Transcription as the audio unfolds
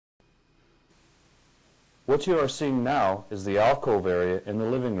What you are seeing now is the alcove area in the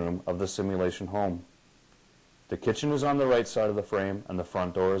living room of the simulation home. The kitchen is on the right side of the frame and the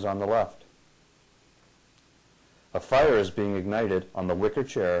front door is on the left. A fire is being ignited on the wicker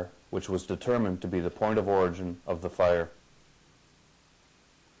chair, which was determined to be the point of origin of the fire.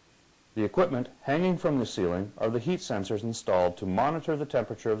 The equipment hanging from the ceiling are the heat sensors installed to monitor the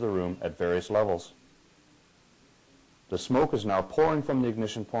temperature of the room at various levels. The smoke is now pouring from the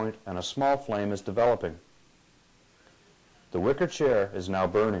ignition point and a small flame is developing. The wicker chair is now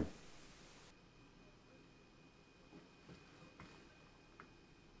burning.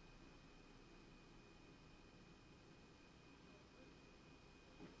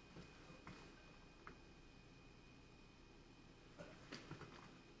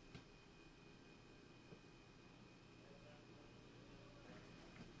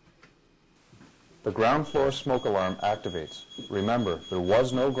 The ground floor smoke alarm activates. Remember, there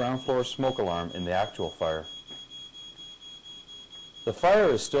was no ground floor smoke alarm in the actual fire. The fire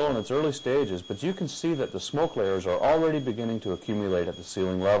is still in its early stages, but you can see that the smoke layers are already beginning to accumulate at the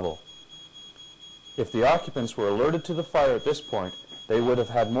ceiling level. If the occupants were alerted to the fire at this point, they would have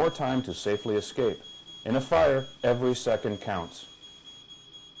had more time to safely escape. In a fire, every second counts.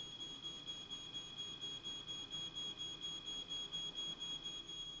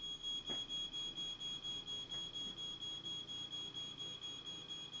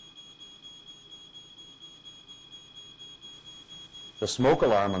 The smoke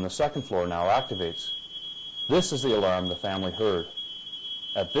alarm on the second floor now activates. This is the alarm the family heard.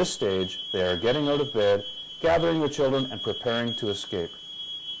 At this stage, they are getting out of bed, gathering the children, and preparing to escape.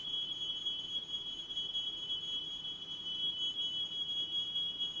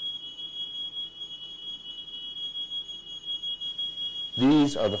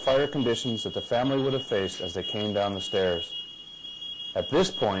 These are the fire conditions that the family would have faced as they came down the stairs. At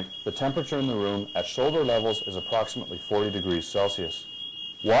this point, the temperature in the room at shoulder levels is approximately 40 degrees Celsius.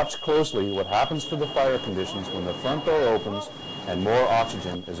 Watch closely what happens to the fire conditions when the front door opens and more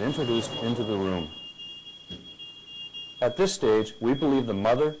oxygen is introduced into the room. At this stage, we believe the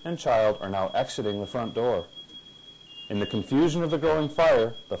mother and child are now exiting the front door. In the confusion of the growing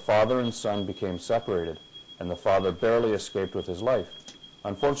fire, the father and son became separated, and the father barely escaped with his life.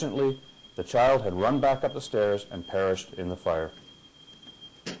 Unfortunately, the child had run back up the stairs and perished in the fire.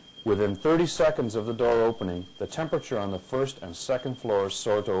 Within 30 seconds of the door opening, the temperature on the first and second floors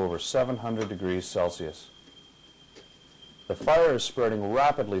soared to over 700 degrees Celsius. The fire is spreading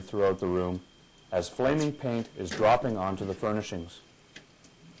rapidly throughout the room as flaming paint is dropping onto the furnishings.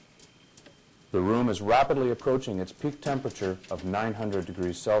 The room is rapidly approaching its peak temperature of 900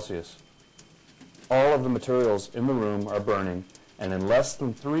 degrees Celsius. All of the materials in the room are burning, and in less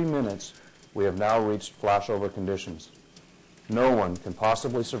than 3 minutes, we have now reached flashover conditions. No one can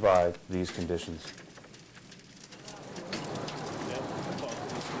possibly survive these conditions.